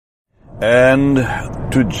And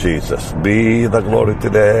to Jesus be the glory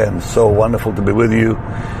today, and so wonderful to be with you,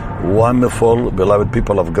 wonderful beloved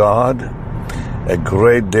people of God. A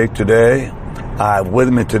great day today. I have with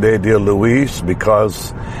me today dear Luis,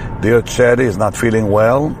 because dear Cherry is not feeling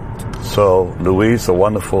well. So Luis, a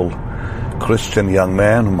wonderful Christian young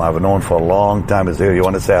man whom I've known for a long time, is here. You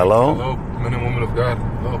want to say hello? Hello, men and women of God.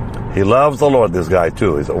 Hello. He loves the Lord, this guy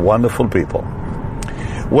too. He's a wonderful people.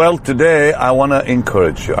 Well, today I want to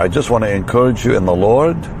encourage you. I just want to encourage you in the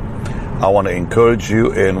Lord. I want to encourage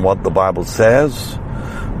you in what the Bible says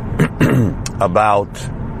about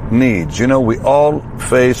needs. You know, we all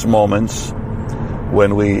face moments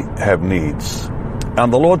when we have needs.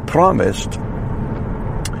 And the Lord promised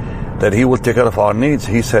that He will take care of our needs.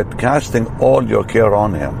 He said, casting all your care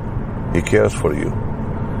on Him. He cares for you.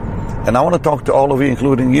 And I want to talk to all of you,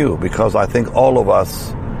 including you, because I think all of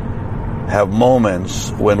us have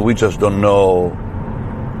moments when we just don't know,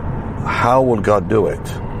 how will God do it?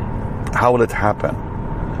 How will it happen?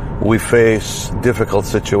 We face difficult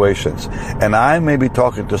situations. And I may be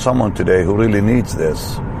talking to someone today who really needs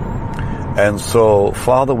this. And so,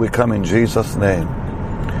 Father, we come in Jesus' name.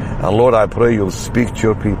 And Lord, I pray you'll speak to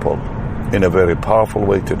your people in a very powerful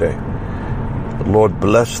way today. Lord,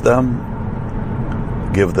 bless them.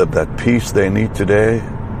 Give them that peace they need today.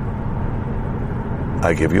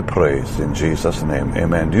 I give you praise in Jesus' name.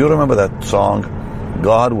 Amen. Do you remember that song,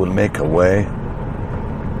 God will make a way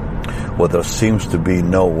where there seems to be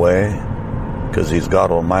no way? Because He's God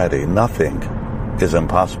Almighty. Nothing is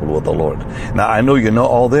impossible with the Lord. Now, I know you know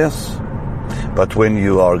all this, but when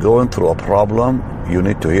you are going through a problem, you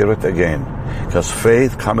need to hear it again. Because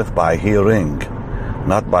faith cometh by hearing,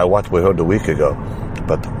 not by what we heard a week ago,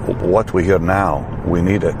 but what we hear now. We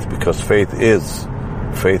need it, because faith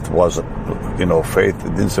was, faith,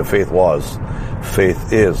 it didn't say faith was.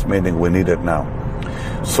 Faith is, meaning we need it now.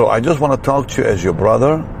 So I just want to talk to you as your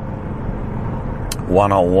brother,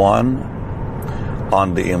 one-on-one,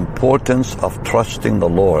 on the importance of trusting the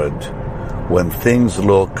Lord when things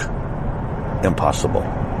look impossible.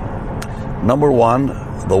 Number one,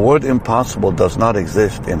 the word impossible does not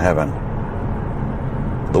exist in heaven.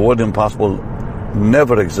 The word impossible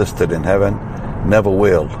never existed in heaven, never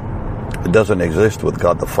will. It doesn't exist with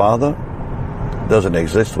God the Father, doesn't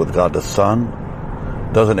exist with God the Son,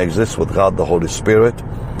 doesn't exist with God the Holy Spirit.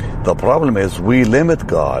 The problem is we limit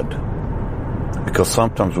God because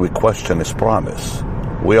sometimes we question His promise.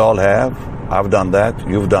 We all have. I've done that,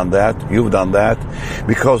 you've done that, you've done that.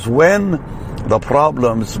 Because when the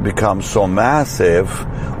problems become so massive,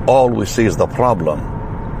 all we see is the problem.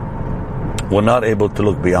 We're not able to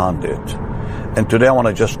look beyond it. And today I want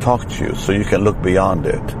to just talk to you so you can look beyond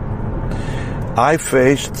it. I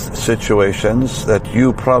faced situations that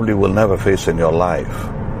you probably will never face in your life.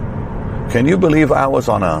 Can you believe I was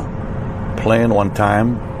on a plane one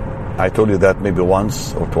time? I told you that maybe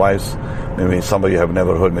once or twice. Maybe some of you have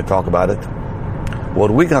never heard me talk about it. Well,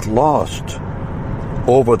 we got lost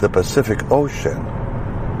over the Pacific Ocean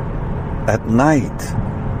at night.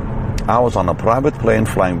 I was on a private plane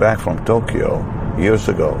flying back from Tokyo years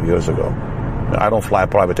ago. I don't fly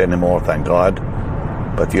private anymore, thank God.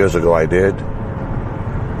 But years ago I did.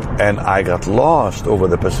 And I got lost over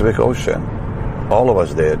the Pacific Ocean. All of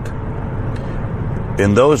us did.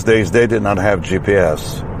 In those days, they did not have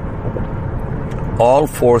GPS. All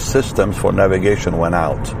 4 systems for navigation went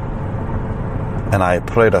out. And I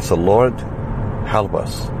prayed, I said, Lord, help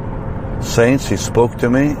us. Saints, He spoke to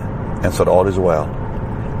me and said, all is well.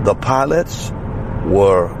 The pilots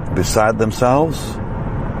were beside themselves.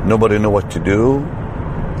 Nobody knew what to do.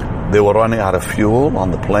 They were running out of fuel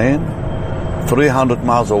on the plane. 300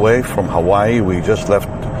 miles away from Hawaii. We just left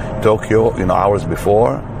Tokyo, hours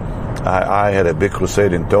before. I had a big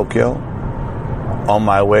crusade in Tokyo. On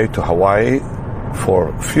my way to Hawaii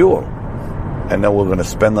for fuel. And then we're going to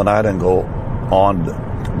spend the night and go on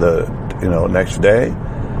the next day.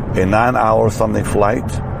 A 9-hour something flight.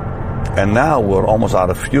 And now we're almost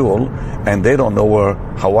out of fuel, and they don't know where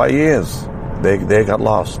Hawaii is. They got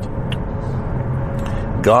lost.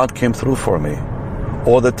 God came through for me.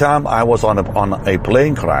 Or the time I was on a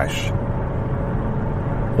plane crash,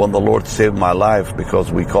 when the Lord saved my life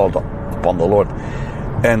because we called upon the Lord.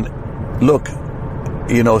 And look,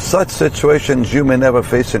 such situations you may never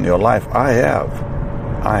face in your life. I have.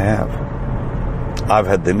 I've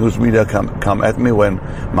had the news media come at me when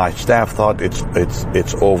my staff thought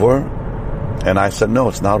it's over, and I said, no,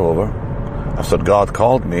 it's not over. I said, God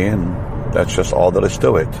called me, and that's just all there is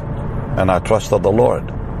to it. And I trusted the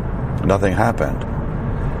Lord. Nothing happened.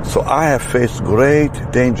 So I have faced great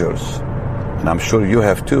dangers, and I'm sure you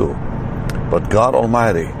have too. But God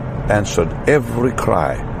Almighty answered every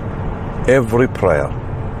cry every prayer.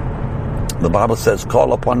 The Bible says,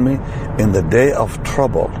 call upon me in the day of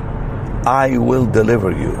trouble. I will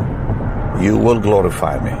deliver you. You will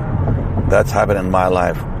glorify me. That's happened in my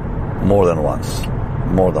life more than once.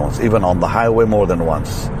 More than once. Even on the highway more than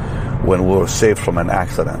once when we were saved from an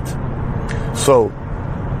accident. So,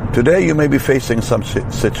 today you may be facing some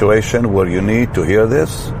situation where you need to hear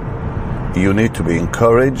this. You need to be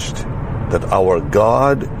encouraged that our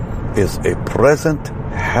God is a present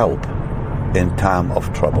help in time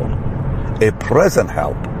of trouble. A present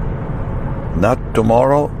help. Not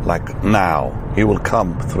tomorrow, like now. He will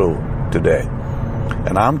come through today.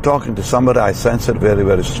 And I'm talking to somebody, I sense it very,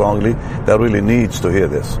 very strongly, that really needs to hear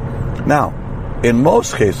this. Now, in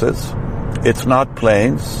most cases, it's not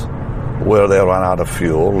planes where they run out of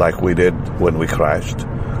fuel like we did when we crashed,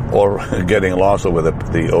 or getting lost over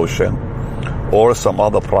the ocean, or some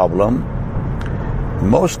other problem.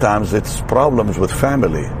 Most times it's problems with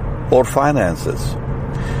family or finances.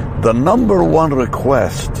 The number one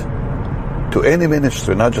request to any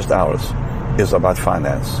ministry, not just ours, is about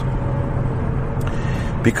finance.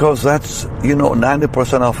 Because that's,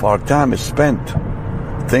 90% of our time is spent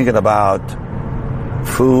thinking about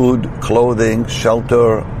food, clothing,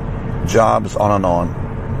 shelter, jobs, on and on.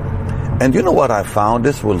 And you know what I found?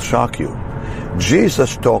 This will shock you.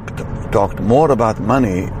 Jesus talked more about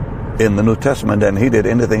money in the New Testament than he did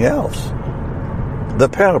anything else. The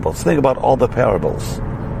parables. Think about all the parables.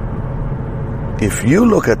 If you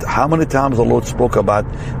look at how many times the Lord spoke about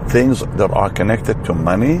things that are connected to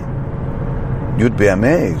money, you'd be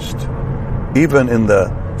amazed. Even in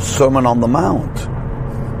the Sermon on the Mount,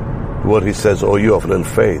 where he says, "Oh, you of little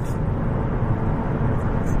faith,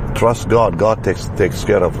 trust God. God takes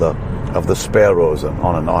care of the sparrows," and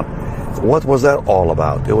on and on. What was that all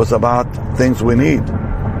about? It was about things we need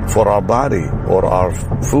for our body, or our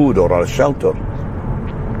food, or our shelter.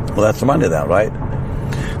 Well, that's money then, right?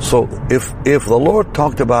 So if the Lord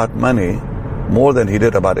talked about money more than he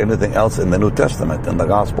did about anything else in the New Testament, in the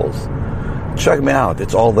Gospels, check me out,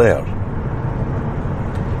 it's all there.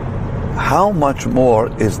 How much more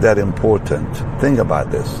is that important? Think about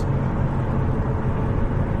this.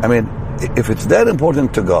 I mean, if it's that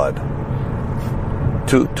important to God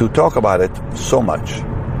to talk about it so much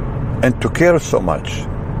and to care so much,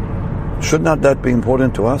 should not that be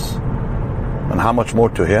important to us? And how much more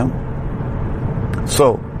to him?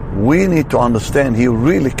 So we need to understand he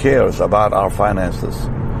really cares about our finances.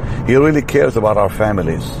 He really cares about our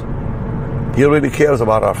families. He really cares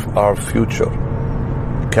about our future.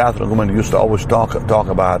 Catherine Kuhlman used to always talk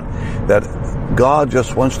about that God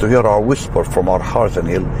just wants to hear our whisper from our hearts, and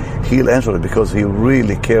he'll answer it, because he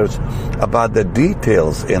really cares about the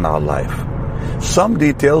details in our life. Some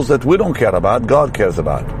details that we don't care about, God cares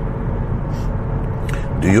about.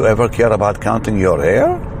 Do you ever care about counting your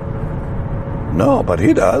hair? No, but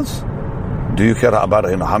he does. Do you care about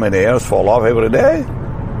how many hairs fall off every day?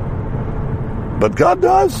 But God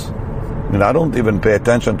does. I don't even pay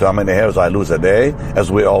attention to how many hairs I lose a day, as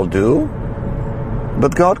we all do.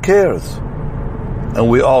 But God cares. And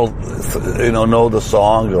we all, know the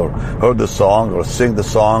song, or heard the song, or sing the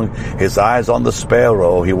song, "His eyes on the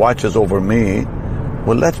sparrow, he watches over me."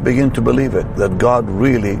 Well, let's begin to believe it, that God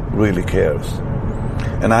really, really cares.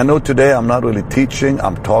 And I know today I'm not really teaching,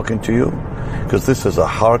 I'm talking to you, because this is a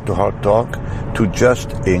heart-to-heart talk to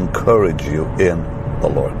just encourage you in the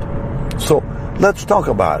Lord. So let's talk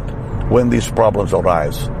about when these problems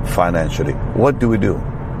arise financially. What do we do?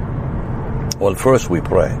 Well, first we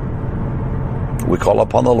pray. We call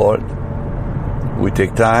upon the Lord. We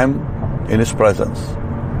take time in his presence.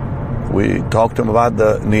 We talk to him about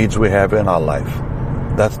the needs we have in our life.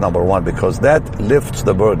 That's number one, because that lifts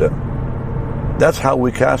the burden. That's how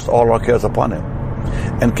we cast all our cares upon him.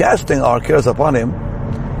 And casting our cares upon him,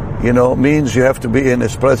 means you have to be in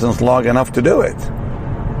his presence long enough to do it.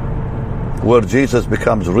 Where Jesus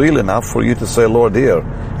becomes real enough for you to say, "Lord,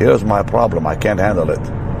 here's my problem. I can't handle it."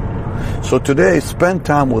 So today, spend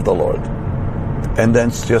time with the Lord. And then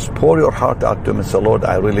just pour your heart out to him and say, "Lord,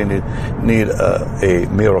 I really need a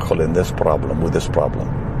miracle in this problem, with this problem."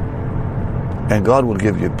 And God will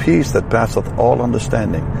give you peace that passeth all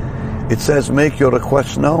understanding. It says, make your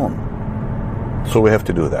requests known. So we have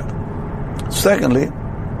to do that. Secondly,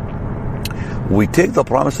 we take the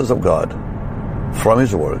promises of God from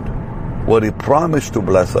his word, where he promised to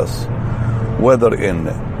bless us, whether in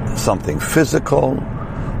something physical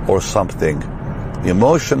or something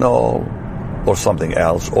emotional or something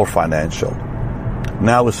else, or financial.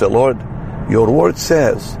 Now we say, "Lord, your word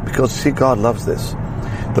says," because see, God loves this.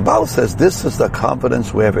 The Bible says this is the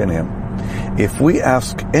confidence we have in him. If we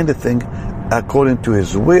ask anything according to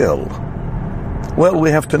his will, Well,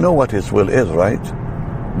 we have to know what His will is,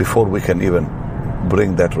 right? Before we can even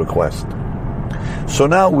bring that request. So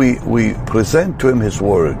now we present to Him His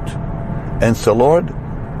Word and say, Lord,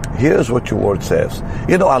 here's what your Word says.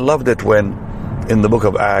 You know, I loved it when, in the book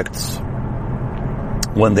of Acts,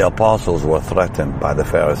 when the apostles were threatened by the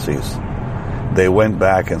Pharisees, they went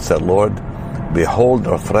back and said, Lord, behold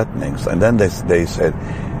their threatenings. And then they said,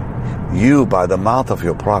 you, by the mouth of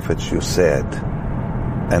your prophets, you said.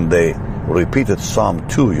 And they repeated Psalm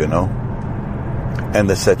 2, you know. And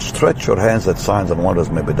they said, stretch your hands that signs and wonders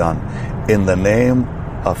may be done in the name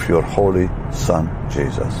of your holy Son,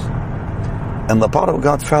 Jesus. And the power of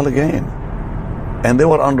God fell again. And they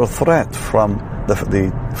were under threat from the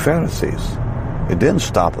Pharisees. It didn't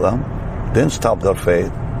stop them. Didn't stop their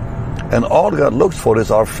faith. And all God looks for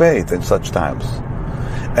is our faith in such times.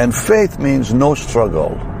 And faith means no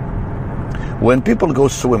struggle. When people go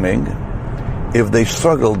swimming, if they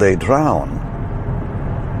struggle, they drown.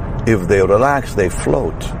 If they relax, they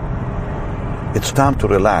float. It's time to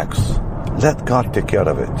relax. Let God take care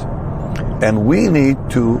of it. And we need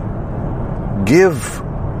to give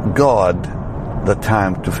God the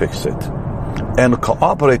time to fix it. And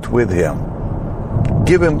cooperate with Him.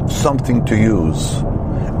 Give Him something to use.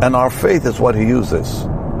 And our faith is what He uses.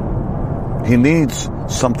 He needs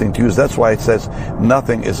something to use. That's why it says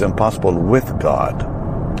nothing is impossible with God,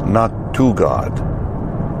 not to God.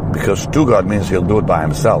 Because to God means He'll do it by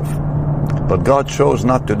Himself. But God chose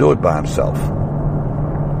not to do it by Himself.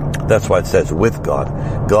 That's why it says with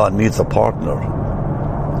God. God needs a partner.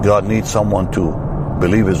 God needs someone to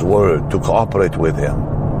believe His Word, to cooperate with Him.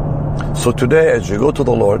 So today, as you go to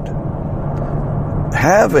the Lord,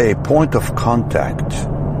 have a point of contact.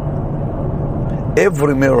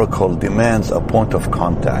 Every miracle demands a point of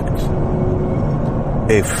contact.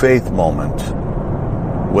 A faith moment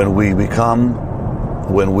when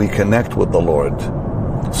we connect with the Lord.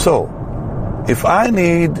 So, if I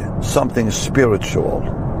need something spiritual,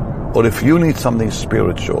 or if you need something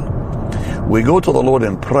spiritual, we go to the Lord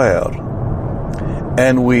in prayer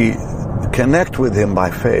and we connect with Him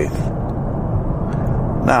by faith.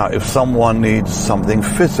 Now, if someone needs something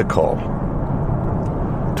physical,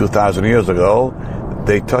 2,000 years ago,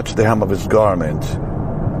 they touched the hem of His garment.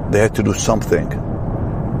 They had to do something.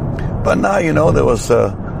 But now, you know, there was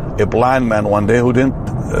a blind man one day who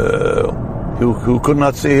who could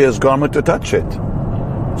not see his garment to touch it.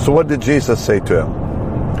 So what did Jesus say to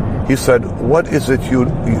him? He said, what is it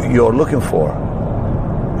you're looking for?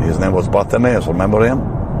 His name was Bartimaeus, remember him?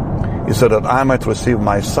 He said that I might receive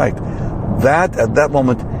my sight. That, at that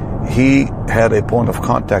moment, he had a point of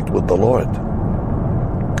contact with the Lord.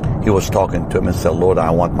 He was talking to Him and said, Lord,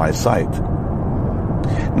 I want my sight.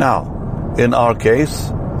 Now, in our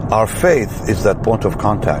case, our faith is that point of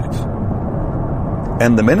contact.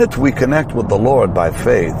 And the minute we connect with the Lord by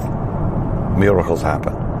faith, miracles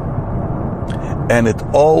happen. And it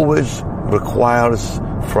always requires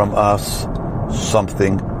from us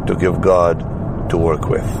something to give God to work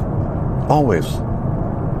with. Always.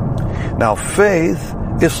 Now, faith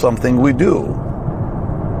is something we do.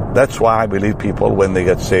 That's why I believe people, when they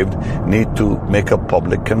get saved, need to make a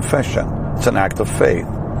public confession. It's an act of faith.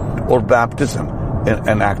 Or baptism,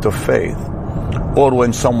 an act of faith. Or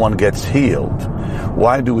when someone gets healed,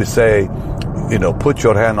 why do we say, put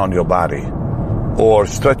your hand on your body? Or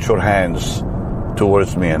stretch your hands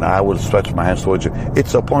towards me and I will stretch my hands towards you.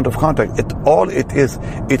 It's a point of contact.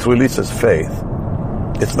 It releases faith.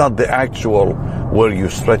 It's not the actual where you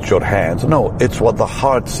stretch your hands. No, it's what the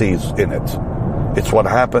heart sees in it. It's what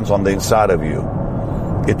happens on the inside of you.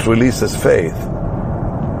 It releases faith.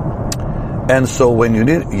 And so when you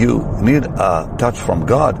need a touch from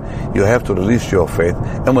God, you have to release your faith.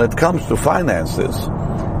 And when it comes to finances,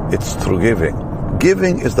 it's through giving.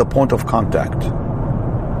 Giving is the point of contact.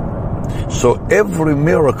 So every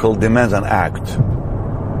miracle demands an act.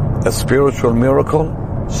 A spiritual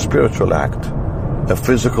miracle, spiritual act. A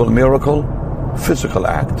physical miracle, physical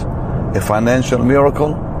act. A financial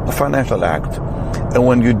miracle, a financial act. And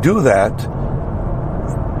when you do that,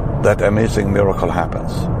 that amazing miracle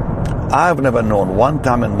happens. I've never known one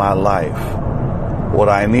time in my life where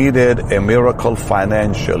I needed a miracle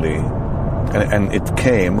financially and it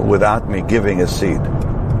came without me giving a seed.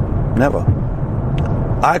 Never.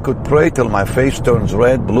 I could pray till my face turns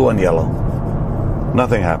red, blue, and yellow.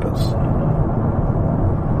 Nothing happens.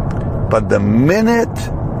 But the minute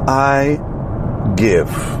I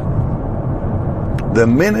give, the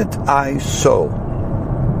minute I sow,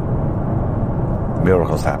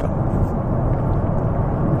 miracles happen.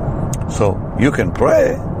 So you can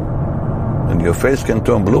pray and your face can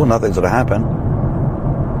turn blue, nothing's going to happen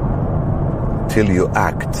till you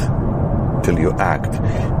act, until you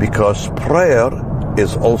act. Because prayer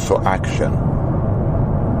is also action.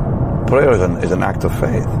 Prayer is an act of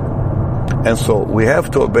faith. And so we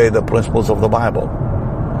have to obey the principles of the Bible.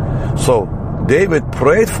 So David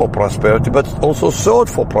prayed for prosperity, but also sowed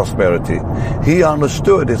for prosperity. He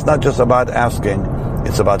understood it's not just about asking,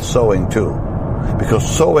 it's about sowing too. Because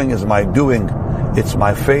sowing is my doing, it's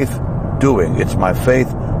my faith doing, it's my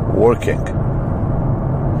faith working.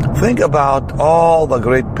 Think about all the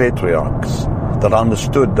great patriarchs that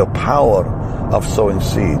understood the power of sowing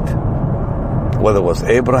seed. Whether it was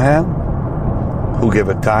Abraham, who gave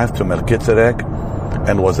a tithe to Melchizedek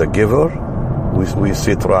and was a giver, we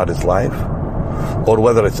see throughout his life, or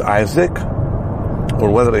whether it's Isaac, or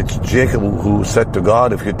whether it's Jacob who said to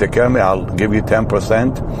God, if you take care of me, I'll give you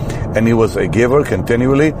 10%, and he was a giver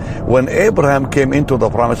continually. When Abraham came into the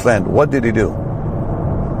promised land, what did he do?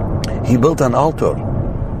 He built an altar.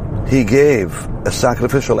 He gave a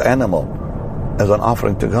sacrificial animal as an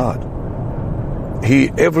offering to God.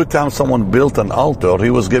 Every time someone built an altar, he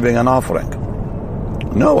was giving an offering.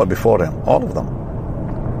 Noah before him, all of them.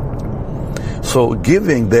 So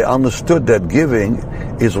giving, they understood that giving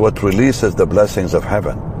is what releases the blessings of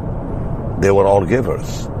heaven. They were all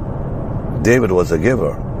givers. David was a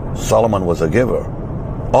giver. Solomon was a giver.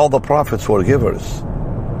 All the prophets were givers.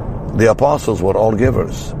 The apostles were all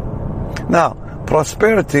givers. Now,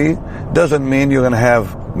 prosperity doesn't mean you're going to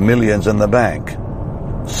have millions in the bank.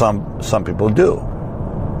 Some people do.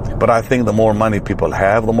 But I think the more money people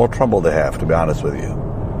have, the more trouble they have, to be honest with you.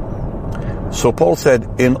 So Paul said,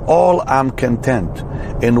 in all I'm content.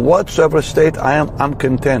 In whatsoever state I am, I'm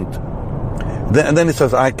content. And then he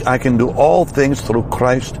says, I can do all things through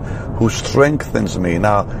Christ who strengthens me.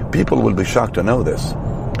 Now, people will be shocked to know this.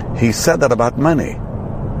 He said that about money.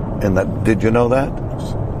 Did you know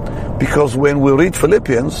that? Because when we read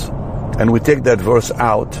Philippians and we take that verse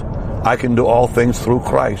out, I can do all things through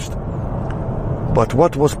Christ. But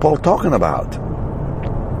what was Paul talking about?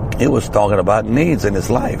 He was talking about needs in his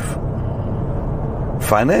life.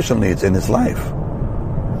 Financial needs in his life.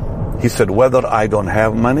 He said, whether I don't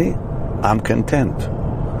have money, I'm content.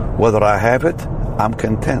 Whether I have it, I'm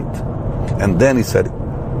content. And then he said,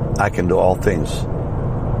 I can do all things.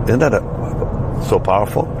 Isn't that so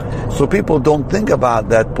powerful? So people don't think about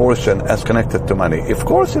that portion as connected to money. Of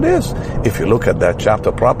course it is, if you look at that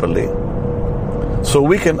chapter properly. So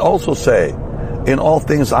we can also say, in all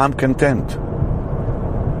things I'm content.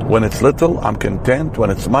 When it's little, I'm content. When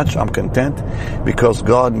it's much, I'm content, because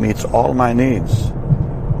God meets all my needs.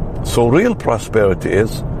 So real prosperity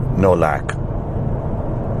is no lack.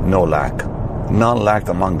 No lack. None lacked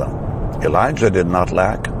among them. Elijah did not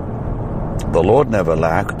lack. The Lord never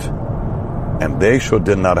lacked. And they sure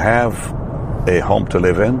did not have a home to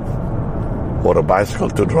live in, or a bicycle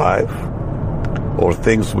to drive, or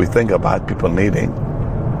things we think about people needing.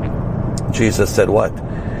 Jesus said what?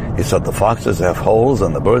 He said, the foxes have holes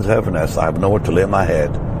and the birds have nests. I have nowhere to lay my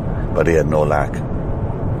head. But he had no lack.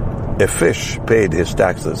 A fish paid his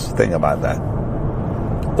taxes. Think about that.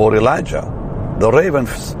 Or Elijah. The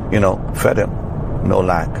ravens, fed him. No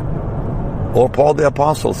lack. Or Paul the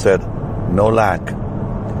Apostle said, no lack.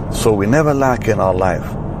 So we never lack in our life.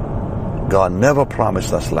 God never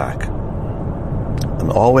promised us lack.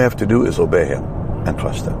 And all we have to do is obey him and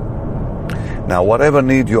trust him. Now, whatever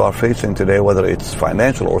need you are facing today, whether it's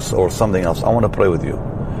financial or something else, I want to pray with you.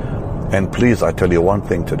 And please, I tell you one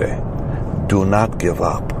thing today. Do not give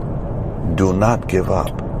up. Do not give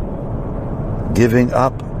up. Giving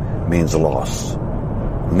up means loss.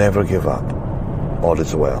 Never give up. All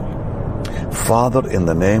is well. Father, in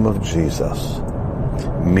the name of Jesus,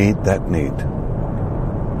 meet that need.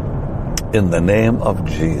 In the name of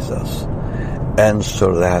Jesus,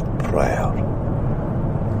 answer that prayer.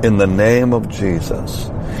 In the name of Jesus,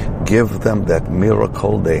 give them that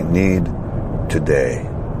miracle they need today.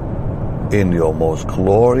 In your most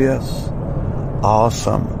glorious,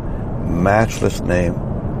 awesome, matchless name,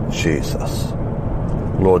 Jesus.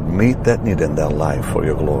 Lord, meet that need in their life for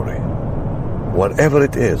your glory. Whatever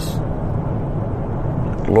it is,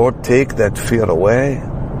 Lord, take that fear away.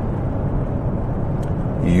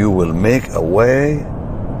 You will make a way,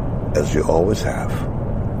 as you always have,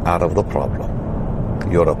 out of the problem.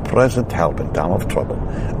 You're a present help in time of trouble.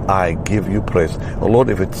 I give you praise. Oh Lord,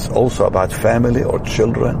 if it's also about family or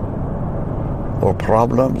children or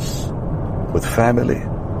problems with family,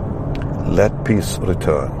 let peace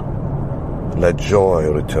return. Let joy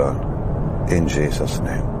return. In Jesus'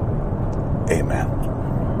 name.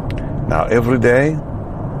 Amen. Now every day,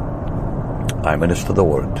 I minister the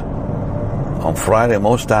word. On Friday,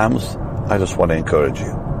 most times, I just want to encourage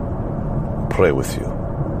you. Pray with you.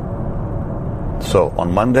 So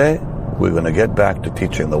on Monday, we're going to get back to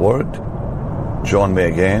teaching the Word. Join me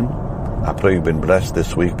again. I pray you've been blessed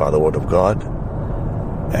this week by the Word of God.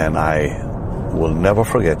 And I will never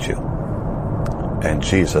forget you. And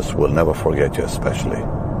Jesus will never forget you especially.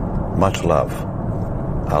 Much love.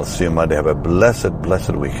 I'll see you Monday. Have a blessed,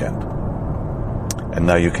 blessed weekend. And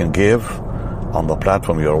now you can give on the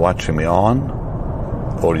platform you're watching me on,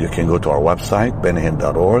 or you can go to our website,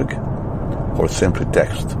 bennyhinn.org, or simply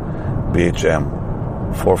text BHM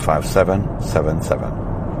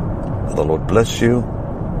 45777. The Lord bless you.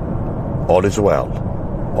 All is well.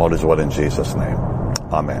 All is well in Jesus' name.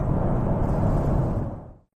 Amen.